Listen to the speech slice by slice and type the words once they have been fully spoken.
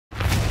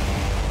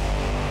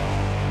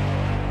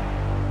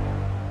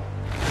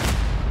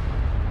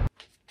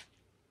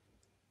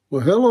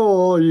Well, hello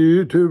all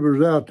you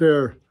YouTubers out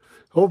there.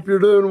 Hope you're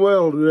doing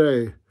well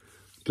today.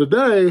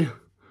 Today,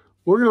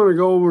 we're going to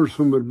go over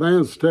some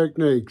advanced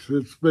techniques.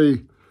 It's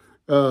the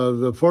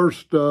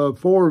first 4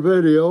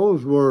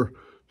 videos were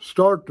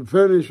start to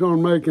finish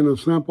on making a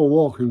simple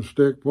walking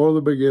stick for the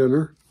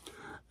beginner.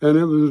 And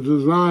it was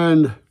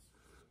designed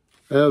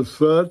as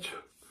such.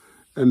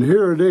 And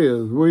here it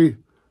is. We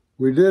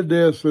did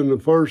this in the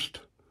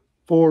first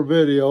 4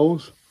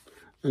 videos.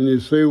 And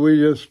you see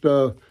we just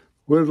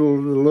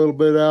whittled a little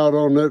bit out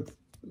on that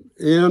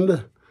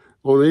end,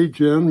 on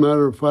each end,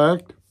 matter of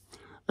fact.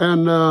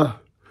 And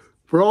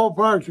for all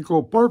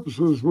practical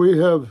purposes, we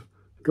have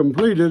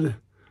completed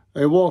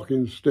a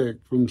walking stick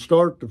from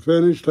start to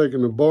finish,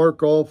 taking the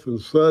bark off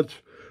and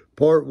such,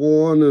 part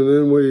 1, and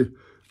then we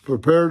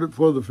prepared it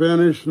for the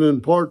finish, and then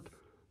part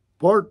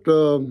 3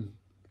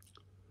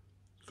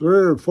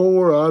 or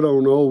 4, I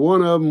don't know,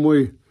 one of them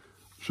we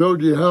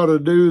showed you how to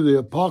do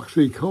the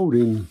epoxy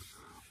coating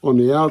on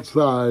the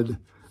outside.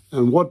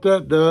 And what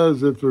that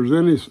does, if there's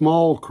any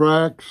small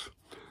cracks,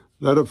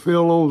 that'll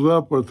fill those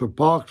up with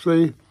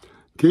epoxy,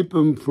 keep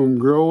them from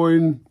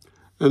growing,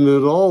 and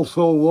it'll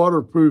also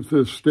waterproof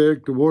this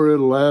stick to where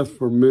it'll last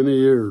for many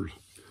years.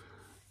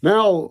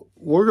 Now,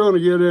 we're going to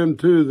get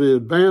into the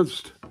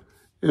advanced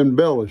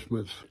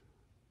embellishments.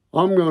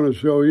 I'm going to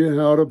show you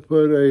how to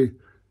put a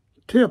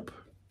tip,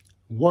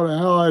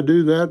 how I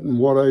do that and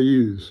what I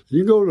use.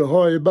 You go to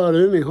about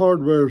any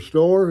hardware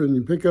store and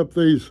you pick up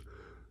these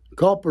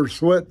copper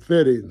sweat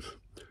fittings.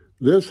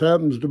 This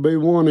happens to be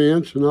 1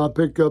 inch, and I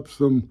pick up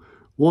some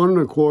 1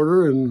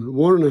 1/4 and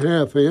 1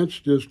 1/2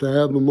 inch just to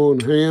have them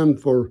on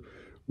hand for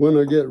when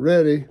I get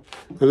ready.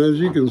 And as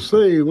you can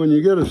see, when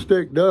you get a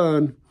stick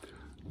done,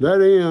 that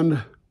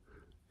end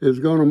is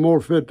going to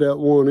more fit that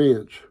 1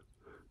 inch.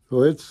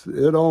 So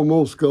it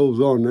almost goes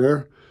on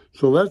there.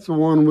 So that's the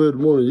one we'd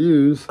want to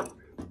use.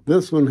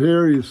 This one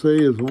here, you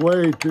see, is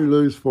way too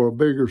loose for a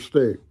bigger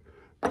stick.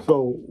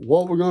 So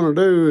what we're going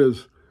to do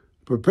is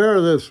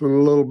prepare this one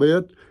a little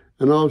bit,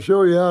 and I'll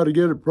show you how to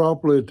get it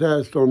properly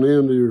attached on the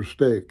end of your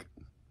stick.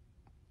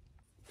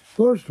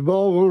 First of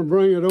all, we're going to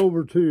bring it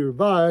over to your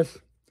vise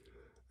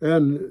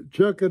and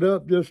chuck it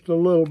up just a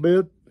little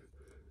bit.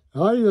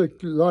 I like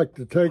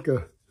to take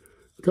a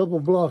couple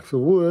blocks of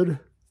wood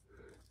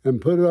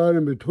and put it right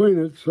in between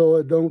it so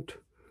it don't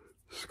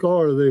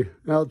scar the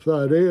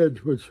outside edge,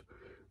 which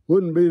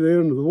wouldn't be the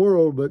end of the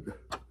world, but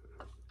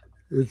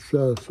it's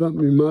something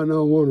you might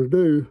not want to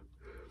do.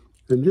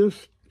 And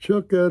just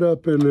chuck that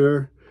up in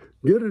there.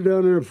 Get it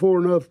down there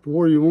far enough to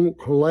where you won't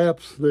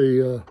collapse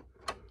the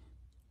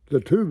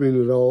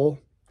tubing at all.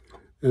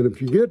 And if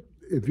you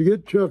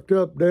get chucked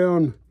up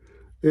down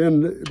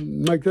and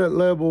make that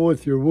level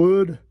with your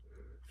wood,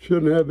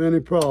 shouldn't have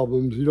any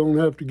problems. You don't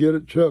have to get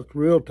it chucked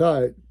real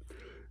tight.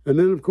 And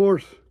then, of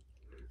course,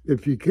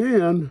 if you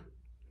can,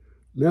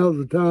 now's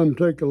the time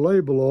to take the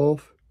label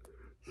off.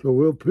 So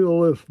we'll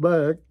peel this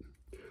back.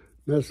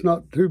 That's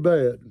not too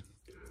bad.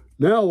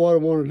 Now what I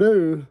want to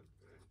do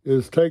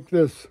is take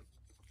this,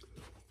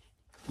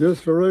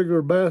 just a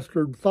regular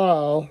bastard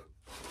file,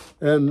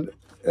 and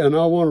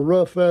I want to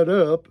rough that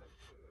up.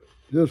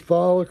 Just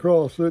file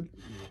across it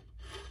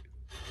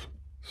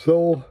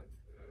so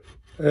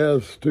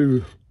as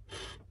to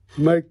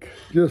make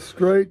just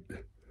straight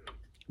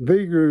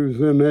V-grooves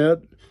in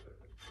that,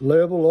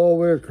 level all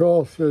the way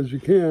across as you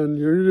can.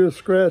 You're just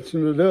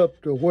scratching it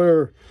up to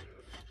where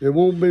it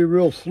won't be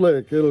real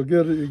slick. It'll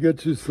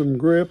get you some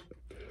grip,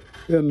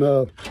 and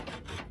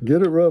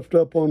get it roughed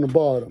up on the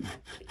bottom.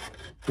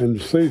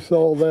 And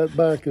seesaw that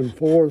back and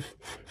forth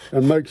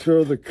and make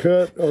sure the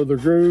cut or the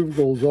groove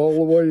goes all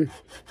the way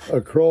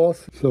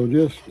across. So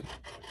just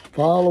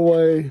file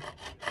away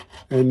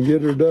and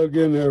get her dug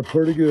in there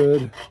pretty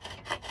good.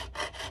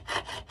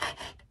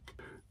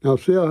 Now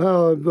see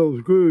how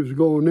those grooves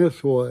going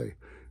this way.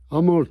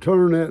 I'm going to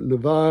turn that in the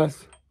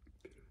vise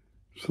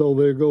so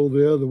they go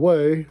the other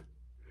way,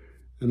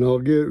 and I'll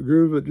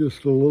groove it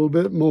just a little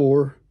bit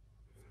more,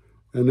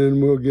 and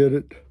then we'll get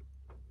it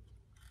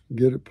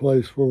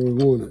placed where we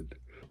want it.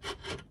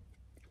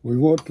 We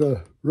want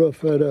to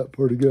rough that up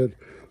pretty good.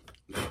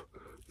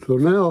 So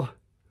now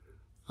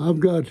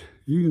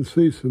you can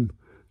see some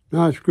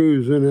nice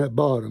grooves in that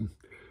bottom.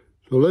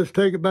 So let's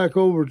take it back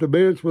over to the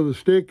bench where the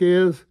stick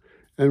is,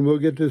 and we'll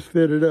get this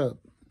fitted up.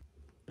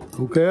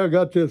 Okay, I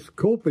got this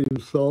coping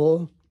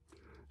saw,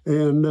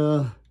 and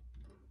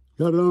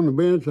got it on the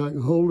bench. I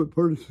can hold it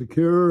pretty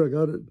secure. I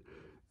got it,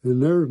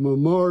 and there's my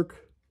mark,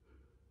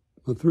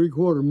 my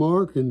 3/4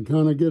 mark, and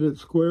kind of get it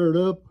squared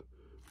up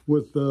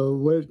with the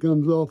way it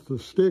comes off the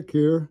stick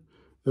here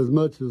as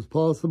much as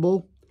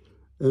possible.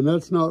 And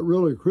that's not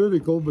really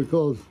critical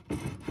because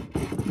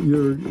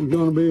you're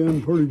going to be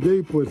in pretty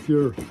deep with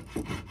your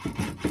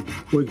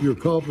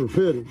copper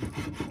fitting.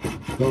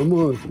 So I'm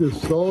going to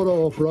just saw it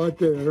off right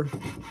there.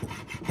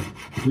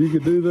 You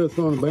could do this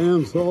on a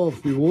bandsaw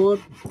if you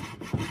want,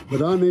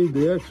 but I need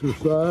the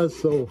exercise,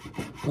 so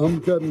I'm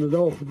cutting it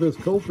off with this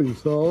coping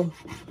saw.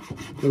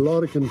 A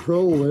lot of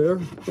control there,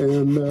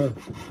 and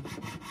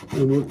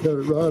we'll cut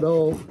it right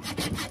off.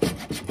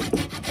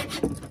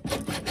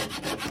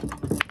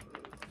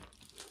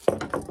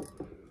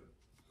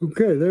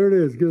 Okay, there it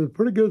is. Gives a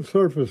pretty good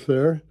surface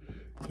there.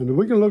 And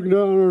we can look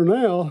down there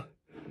now,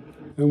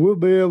 and we'll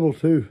be able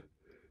to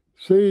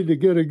see to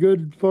get a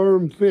good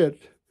firm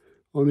fit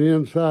on the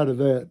inside of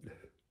that.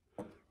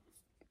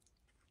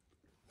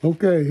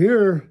 Okay,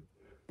 here,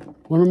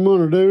 what I'm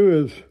going to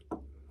do is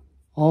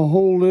I'll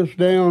hold this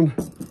down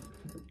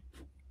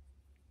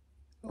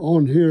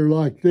on here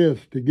like this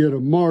to get a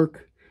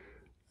mark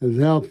as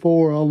how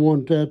far I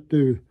want that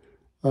to,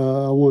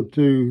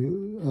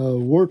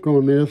 work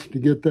on this to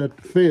get that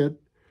to fit.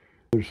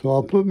 So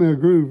I'll put me a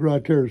groove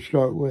right there to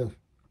start with.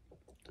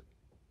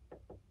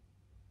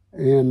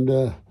 And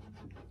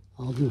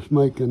I'll just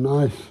make a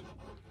nice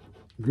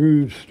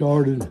groove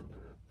started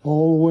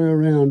all the way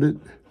around it,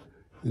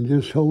 and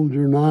just hold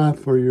your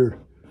knife or your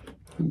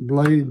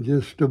blade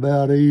just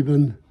about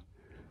even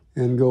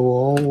and go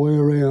all the way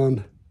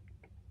around,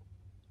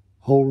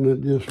 holding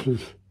it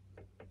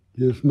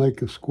just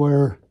make a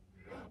square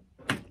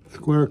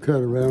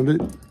cut around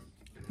it.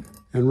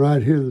 And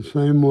right here the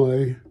same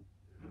way,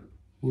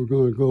 we're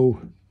going to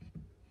go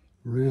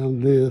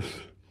around this,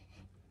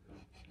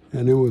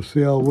 and then we'll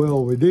see how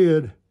well we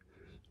did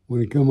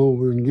when we come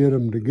over and get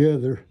them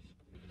together.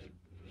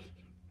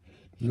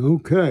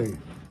 Okay,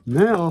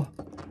 now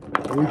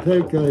we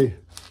take a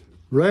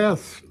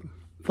rasp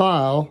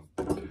file,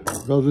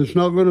 because it's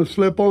not going to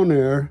slip on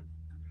there,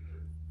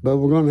 but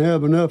we're going to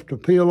have enough to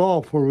peel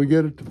off where we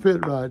get it to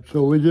fit right.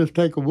 So we just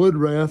take a wood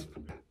rasp,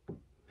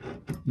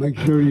 make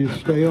sure you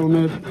stay on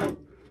that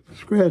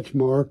scratch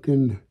mark,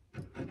 and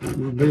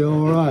you'll be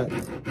all right.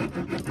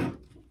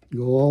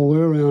 Go all the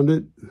way around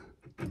it.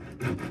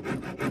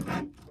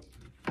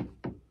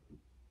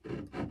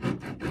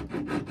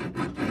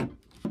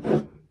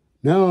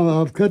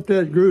 Now I've cut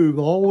that groove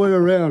all the way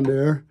around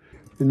there,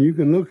 and you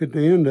can look at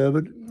the end of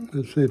it.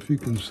 Let's see if you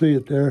can see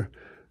it there.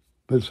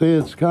 But see,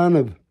 it's kind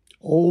of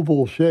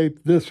oval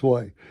shaped this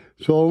way.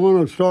 So I'm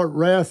going to start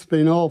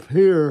rasping off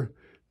here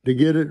to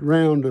get it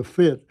round to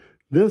fit.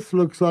 This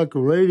looks like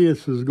a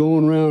radius is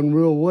going around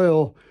real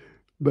well,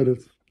 but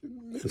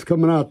it's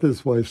coming out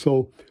this way.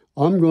 So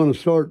I'm going to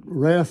start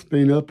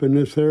rasping up in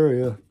this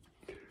area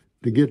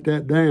to get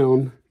that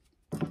down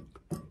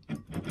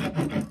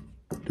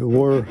to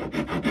where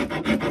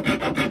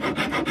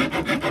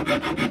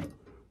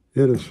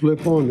it'll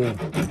slip on there.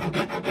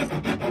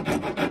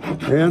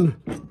 And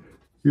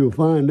you'll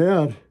find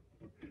out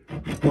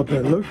what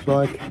that looks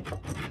like.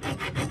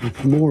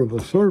 It's more of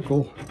a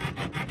circle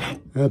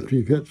after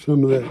you cut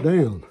some of that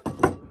down.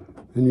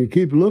 And you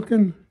keep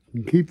looking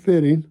and keep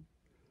fitting,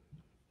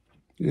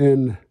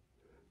 and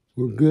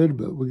we're good,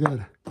 but we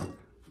gotta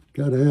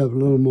have a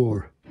little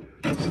more.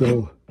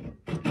 So,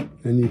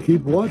 and you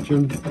keep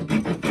watching.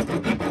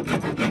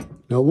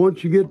 Now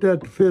once you get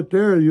that to fit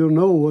there, you'll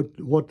know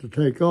what to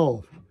take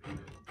off.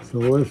 So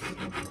let's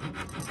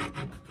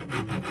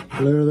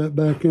flare that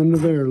back into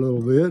there a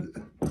little bit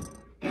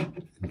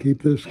and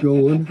keep this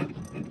going.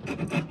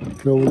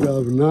 So we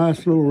got a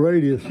nice little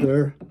radius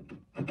there.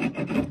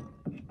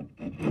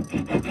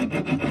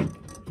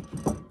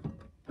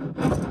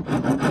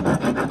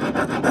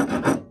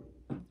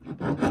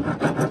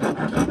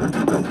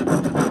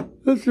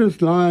 Let's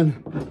just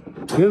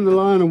in the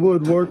line of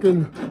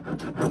woodworking,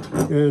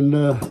 and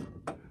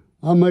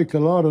I make a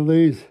lot of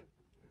these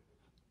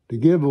to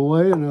give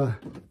away, and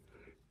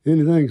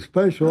anything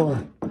special,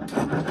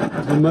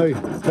 I may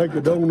take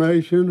a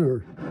donation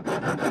or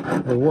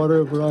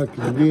whatever I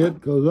can get,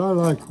 because I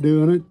like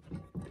doing it,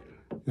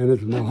 and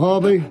it's my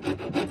hobby,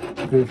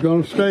 and it's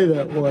going to stay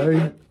that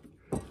way.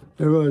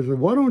 Everybody said,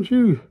 why don't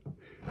you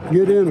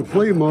get in a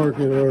flea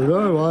market? Or,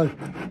 oh,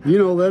 you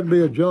know, that'd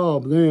be a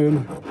job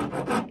then.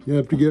 You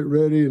have to get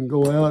ready and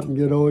go out and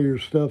get all your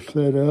stuff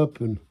set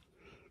up and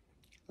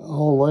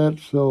all that.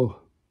 So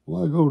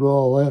why go to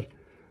all that?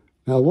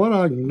 Now what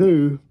I can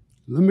do,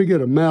 let me get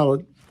a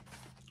mallet.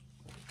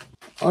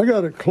 I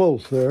got it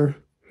close there.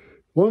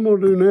 What I'm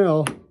going to do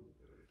now,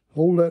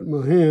 hold that in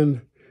my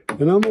hand,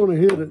 and I'm going to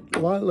hit it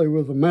lightly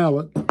with a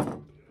mallet,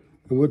 and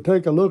we'll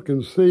take a look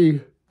and see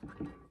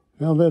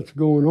how that's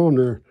going on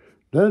there.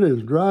 That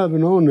is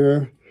driving on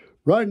there.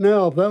 Right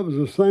now, if that was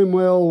the same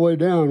way all the way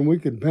down, we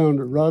could pound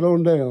it right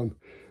on down.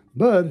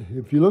 But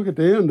if you look at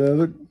the end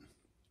of it,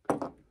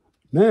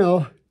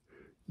 now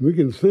we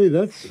can see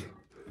that's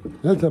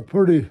a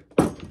pretty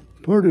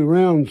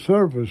round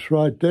surface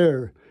right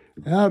there.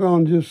 Out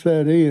on just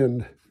that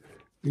end,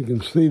 you can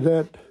see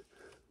that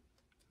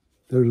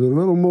there's a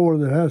little more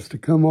that has to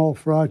come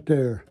off right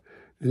there.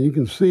 And you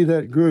can see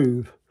that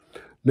groove.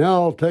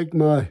 Now I'll take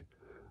my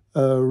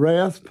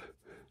rasp,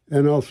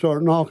 and I'll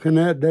start knocking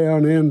that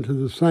down into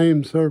the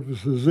same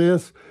surface as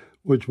this,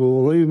 which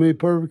will leave me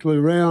perfectly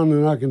round,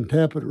 and I can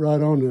tap it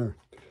right on there.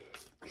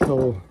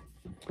 So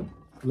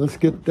let's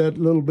get that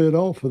little bit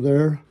off of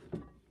there.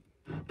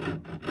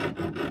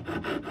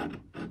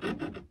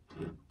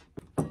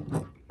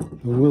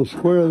 So we'll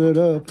square that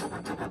up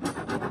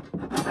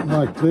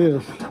like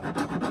this.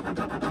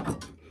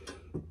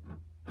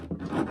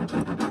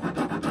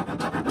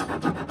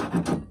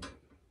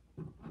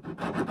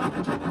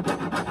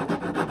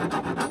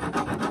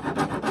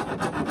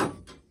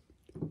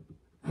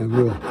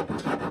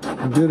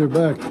 and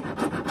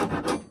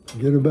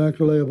get her back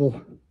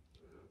level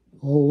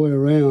all the way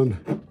around,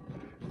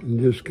 and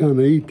just kind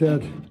of eat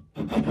that.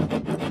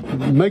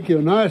 Make you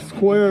a nice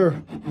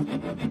square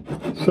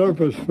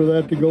surface for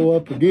that to go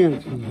up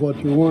against is what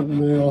you're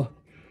wanting now.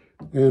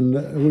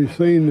 And we've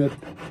seen that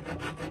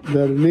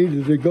it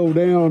needed to go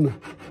down.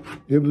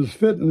 It was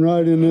fitting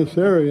right in this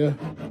area,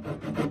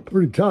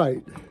 pretty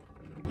tight.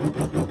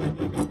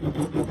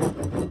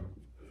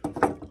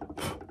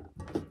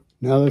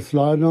 Now let's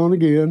slide it on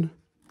again.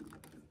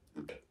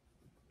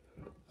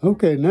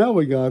 Okay, now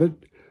we got it.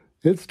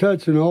 It's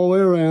touching all the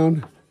way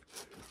around.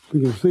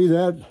 You can see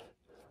that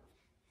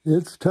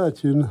it's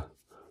touching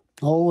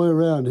all the way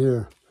around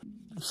here.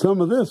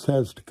 Some of this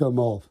has to come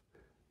off.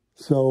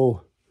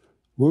 So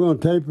we're going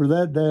to taper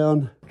that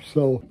down.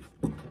 So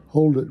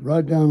hold it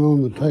right down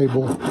on the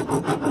table.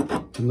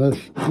 And let's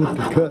get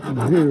the cut in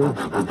here.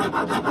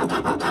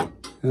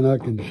 And I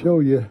can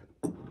show you.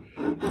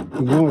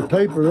 I'm going to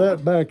taper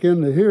that back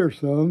into here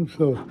some.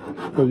 So,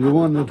 because you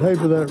want to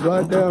taper that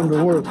right down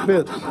to where it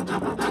fits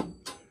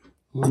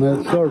on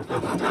that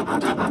surface.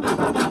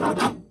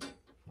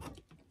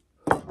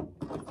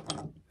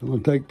 Don't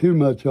want to take too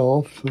much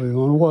off, so you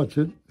want to watch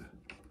it.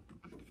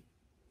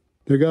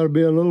 There got to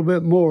be a little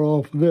bit more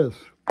off of this.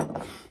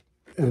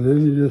 And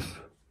then you just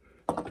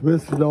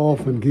twist it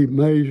off and keep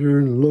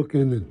measuring and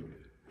looking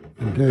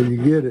until you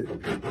get it.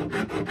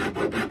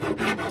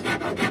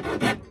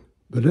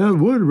 But that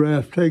wood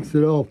raft takes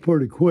it off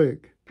pretty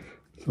quick.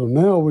 So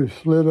now we've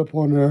slid up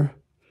on there,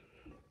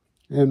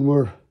 and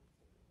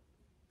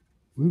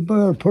we've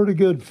got a pretty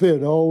good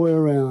fit all the way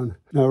around.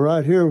 Now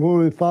right here where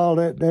we file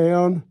that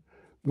down,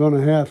 I'm going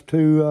to have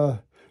to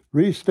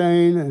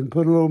restain and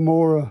put a little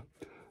more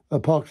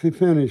epoxy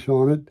finish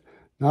on it.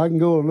 Now I can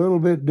go a little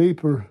bit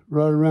deeper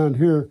right around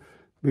here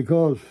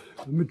because,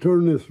 let me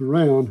turn this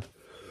around.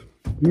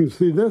 You can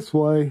see this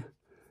way,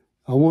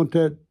 I want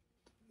that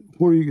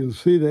where you can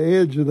see the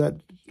edge of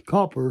that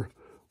copper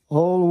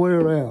all the way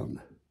around.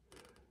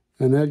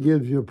 And that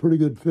gives you a pretty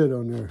good fit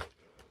on there.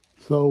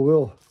 So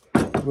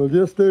we'll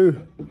just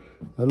do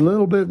a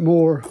little bit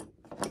more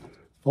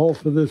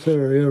off of this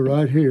area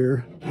right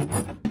here.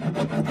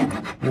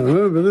 Now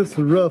remember, this is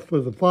rough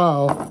with the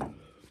file.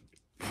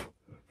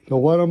 So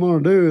what I'm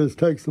going to do is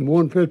take some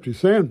 150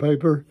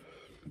 sandpaper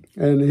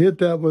and hit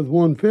that with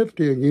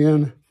 150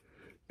 again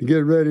to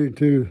get ready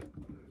to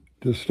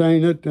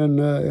stain it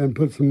and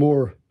put some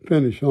more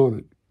finish on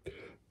it.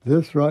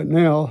 This right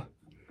now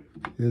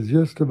is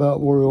just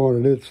about where we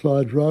want it. It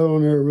slides right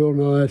on there real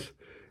nice,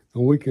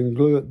 and we can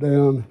glue it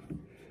down,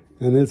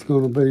 and it's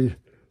going to be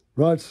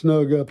right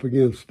snug up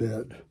against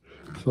that.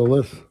 So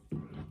let's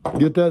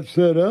get that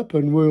set up,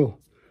 and we'll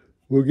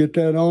get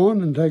that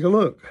on and take a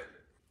look.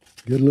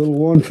 Get a little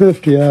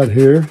 150 out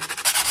here.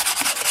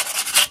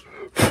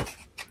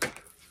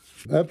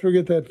 After we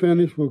get that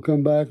finished, we'll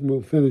come back and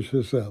we'll finish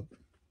this up.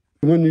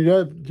 When you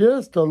got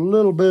just a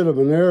little bit of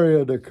an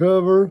area to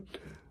cover,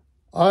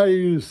 I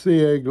use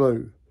CA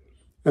glue.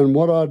 And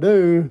what I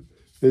do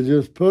is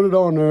just put it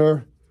on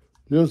there,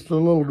 just a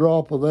little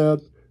drop of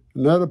that,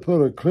 and that'll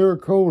put a clear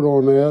coat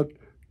on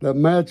that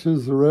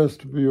matches the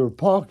rest of your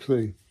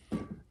epoxy.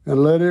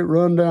 And let it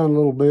run down a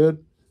little bit.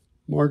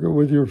 Mark it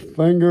with your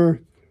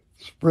finger,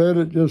 spread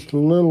it just a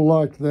little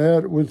like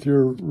that with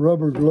your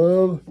rubber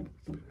glove,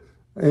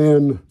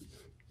 and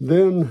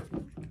then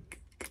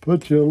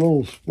put you a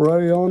little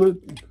spray on it.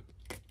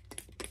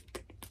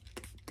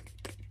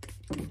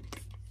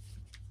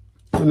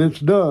 And it's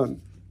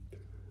done.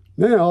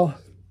 Now,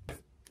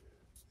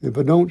 if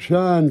it don't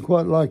shine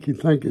quite like you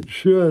think it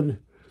should,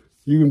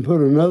 you can put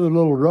another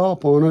little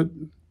drop on it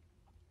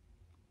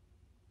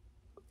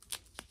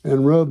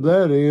and rub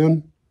that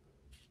in,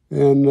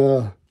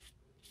 and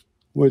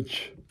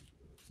which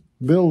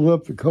builds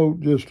up the coat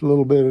just a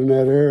little bit in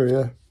that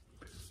area.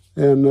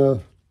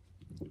 And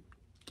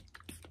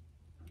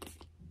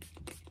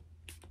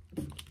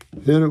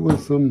hit it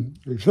with some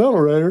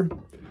accelerator,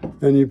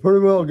 and you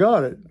pretty well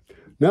got it.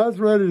 Now it's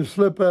ready to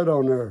slip that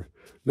on there.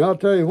 Now I'll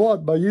tell you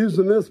what, by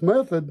using this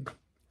method,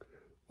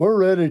 we're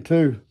ready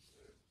to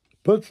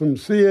put some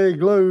CA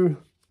glue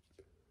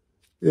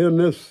in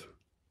this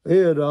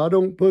head. I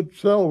don't put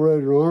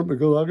accelerator on it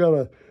because I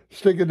gotta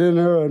stick it in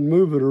there and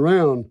move it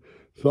around.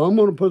 So I'm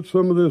gonna put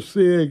some of this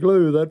CA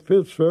glue. That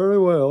fits fairly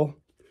well.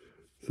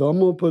 So I'm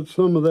gonna put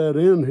some of that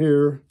in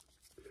here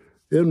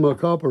in my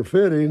copper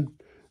fitting.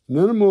 And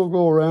then I'm going to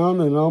go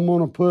around and I'm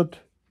going to put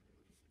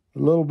a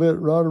little bit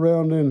right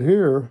around in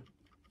here,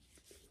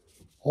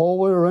 all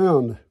the way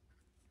around.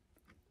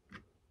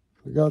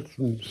 I got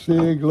some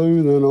CA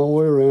glue then all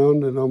the way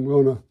around, and I'm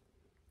going to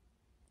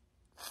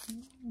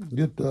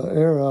get the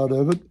air out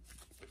of it.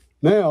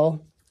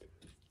 Now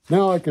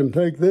I can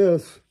take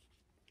this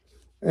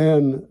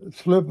and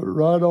slip it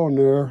right on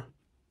there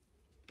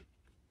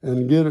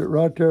and get it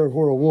right there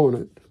where I want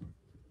it.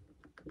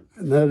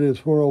 And that is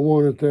where I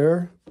want it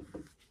there.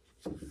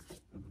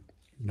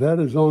 That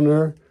is on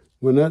there.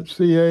 When that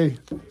CA,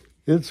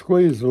 it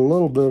squeezed a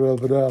little bit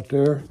of it out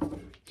there.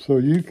 So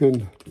you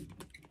can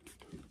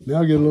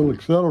now get a little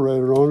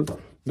accelerator on it.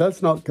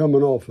 that's not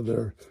coming off of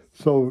there.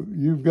 So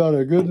you've got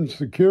a good and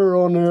secure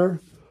on there,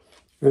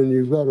 and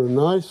you've got a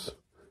nice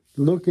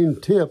looking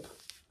tip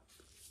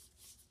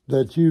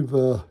that you've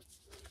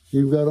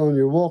got on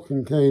your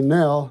walking cane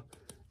now,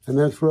 and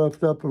that's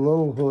roughed up a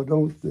little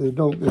so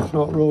it's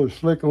not really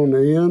slick on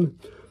the end.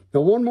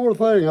 Now, one more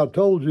thing I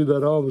told you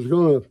that I was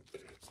going to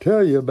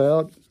tell you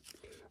about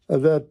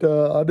that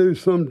I do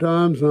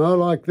sometimes, and I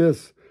like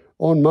this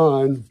on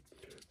mine.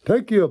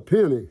 Take you a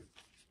penny,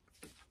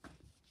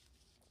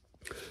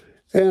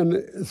 and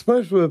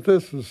especially if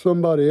this is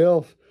somebody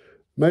else,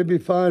 maybe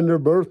find their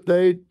birth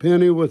date,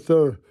 penny with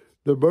their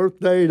birth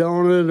date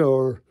on it,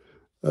 or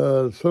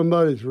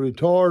somebody's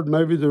retard,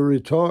 maybe the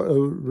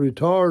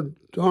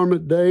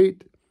retirement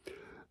date,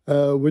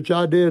 which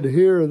I did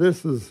here.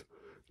 This is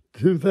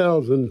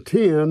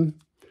 2010,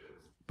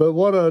 but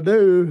what I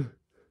do,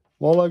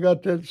 while I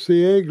got that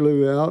CA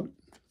glue out,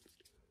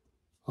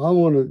 I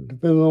want to,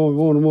 depending on if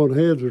I want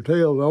heads or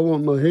tails, I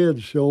want my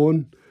head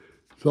showing.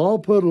 So I'll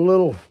put a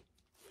little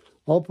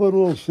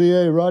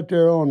CA right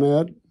there on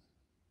that.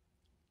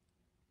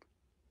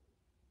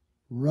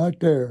 Right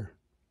there.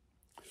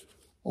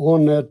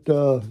 On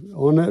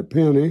that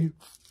penny.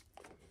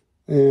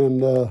 And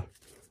now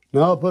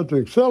I'll put the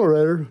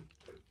accelerator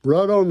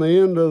right on the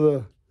end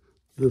of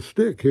the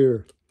stick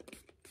here.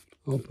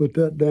 I'll put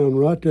that down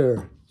right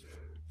there.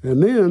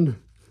 And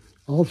then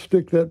I'll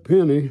stick that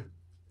penny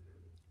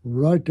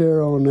right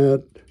there on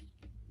that,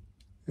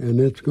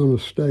 and it's going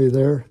to stay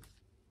there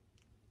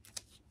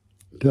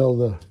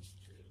till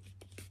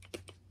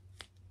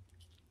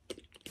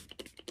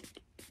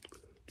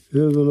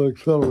here's the little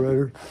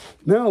accelerator.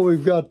 Now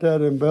we've got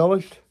that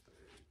embellished,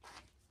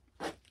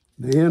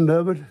 the end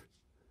of it.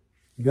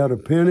 You got a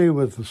penny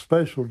with a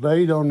special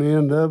date on the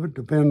end of it,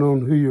 depending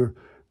on who you're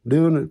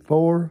doing it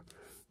for,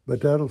 but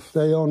that'll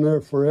stay on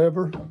there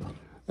forever.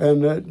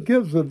 And that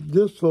gives it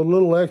just a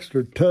little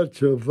extra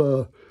touch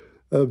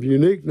of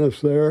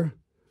uniqueness there,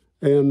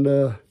 and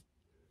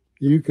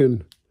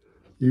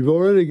you've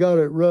already got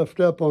it roughed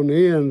up on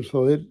the end,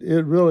 so it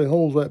really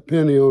holds that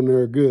penny on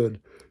there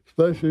good,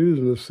 especially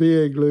using the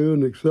CA glue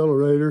and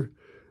accelerator.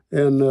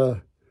 And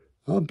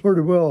we're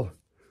pretty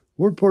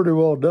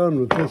well done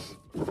with this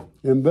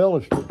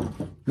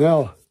embellishment.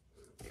 Now,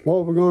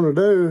 what we're going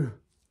to do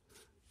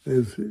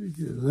is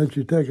let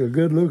you take a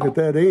good look at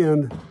that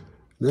end.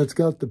 That's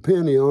got the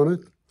penny on it.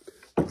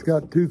 It's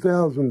got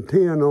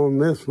 2010 on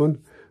this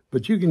one.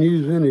 But you can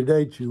use any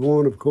date you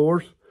want, of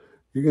course.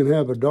 You can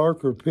have a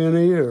darker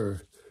penny,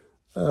 or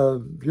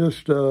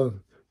just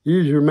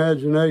use your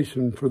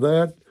imagination for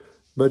that.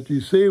 But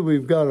you see,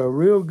 we've got a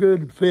real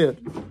good fit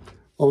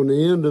on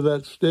the end of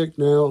that stick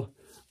now,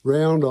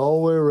 round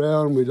all the way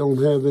around. We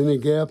don't have any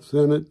gaps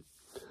in it.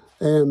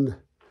 And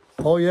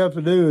all you have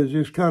to do is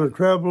just kind of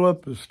travel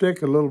up the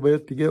stick a little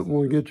bit to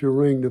get your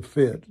ring to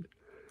fit.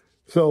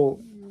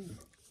 So,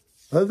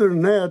 other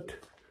than that,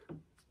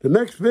 the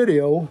next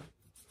video,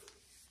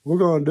 we're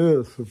going to do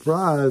a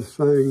surprise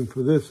thing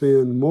for this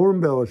end, more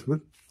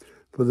embellishment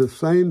for the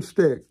same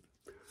stick.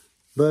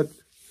 But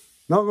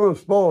not going to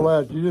spoil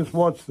that. You just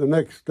watch the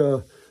next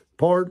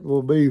part.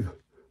 Will be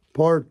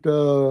part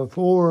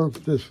 4.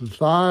 This is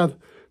 5.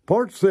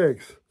 Part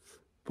 6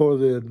 for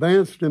the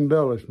advanced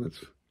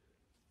embellishments.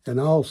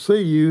 And I'll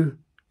see you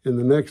in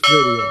the next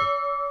video.